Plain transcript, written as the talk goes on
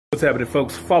What's happening,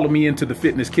 folks? Follow me into the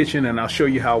fitness kitchen and I'll show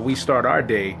you how we start our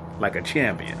day like a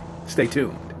champion. Stay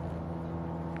tuned.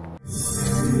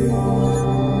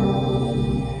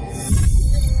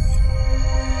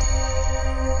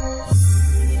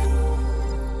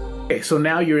 Okay, so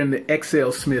now you're in the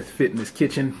XL Smith Fitness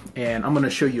Kitchen and I'm going to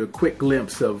show you a quick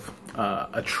glimpse of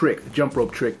a trick, jump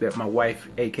rope trick that my wife,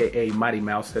 aka Mighty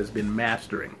Mouse, has been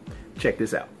mastering. Check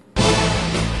this out.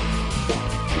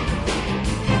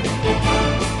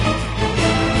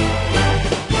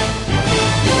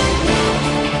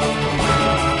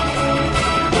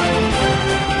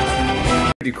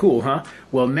 Pretty cool, huh?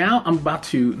 Well, now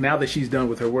now that she's done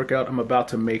with her workout, I'm about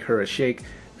to make her a shake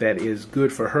that is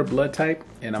good for her blood type,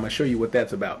 and I'm gonna show you what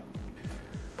that's about.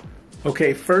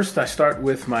 Okay, first I start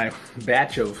with my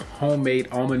batch of homemade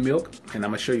almond milk, and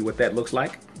I'm gonna show you what that looks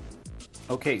like.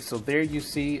 Okay, so there you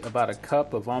see about a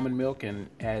cup of almond milk, and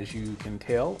as you can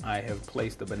tell, I have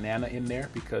placed a banana in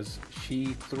there because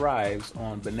she thrives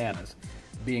on bananas,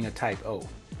 being a type O.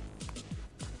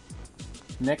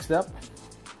 Next up,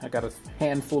 I got a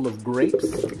handful of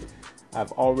grapes.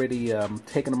 I've already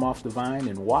taken them off the vine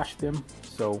and washed them,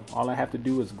 so all I have to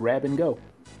do is grab and go.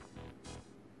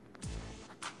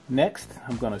 Next,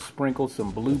 I'm going to sprinkle some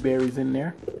blueberries in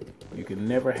there. You can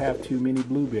never have too many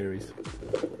blueberries.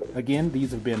 Again,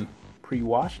 these have been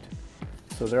pre-washed,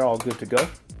 so they're all good to go.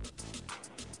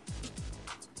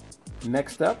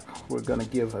 Next up, we're going to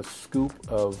give a scoop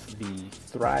of the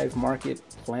Thrive Market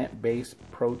plant-based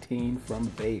protein from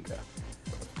Vega.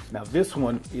 Now this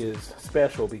one is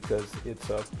special because it's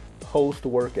a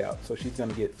post-workout, so she's going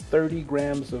to get 30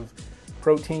 grams of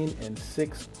protein and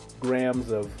 6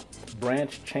 grams of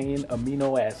branched chain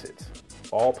amino acids,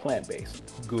 all plant-based.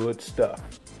 Good stuff.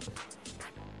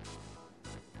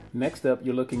 Next up,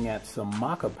 you're looking at some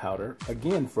maca powder,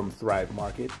 again from Thrive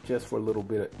Market, just for a little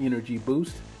bit of energy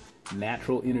boost,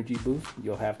 natural energy boost.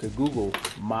 You'll have to Google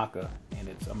maca and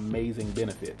its amazing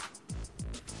benefit.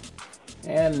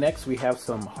 And next we have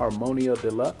some Harmonia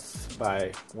Deluxe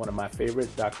by one of my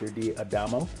favorites, Dr. D.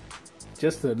 Adamo.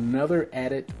 Just another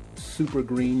added super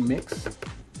green mix.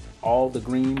 All the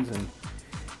greens and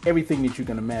everything that you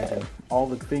can imagine. All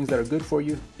the things that are good for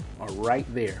you are right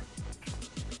there.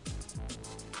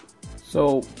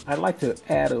 So I'd like to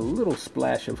add a little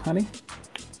splash of honey.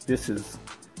 This is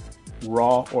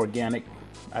raw, organic.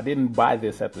 I didn't buy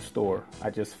this at the store. I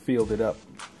just filled it up.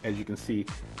 As you can see,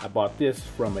 I bought this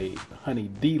from a honey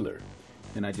dealer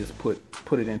and I just put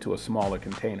it into a smaller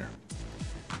container.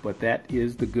 But that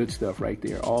is the good stuff right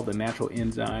there. All the natural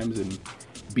enzymes and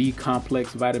B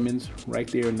complex vitamins right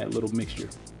there in that little mixture.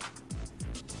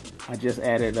 I just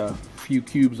added a few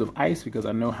cubes of ice because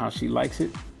I know how she likes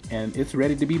it, and it's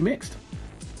ready to be mixed.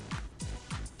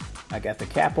 I got the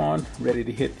cap on, ready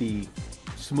to hit the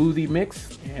smoothie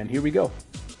mix, and here we go.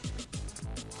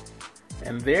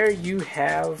 And there you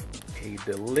have a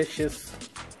delicious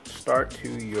start to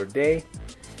your day.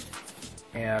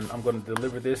 And I'm going to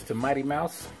deliver this to Mighty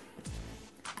Mouse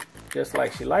just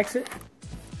like she likes it.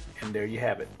 And there you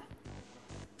have it.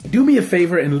 Do me a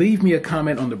favor and leave me a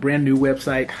comment on the brand new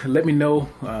website. Let me know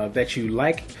that you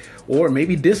like or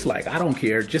maybe dislike. I don't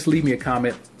care. Just leave me a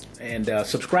comment and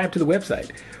subscribe to the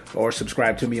website or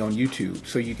subscribe to me on YouTube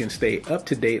so you can stay up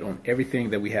to date on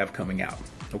everything that we have coming out.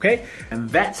 Okay? And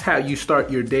that's how you start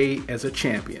your day as a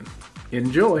champion.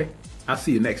 Enjoy. I'll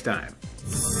see you next time.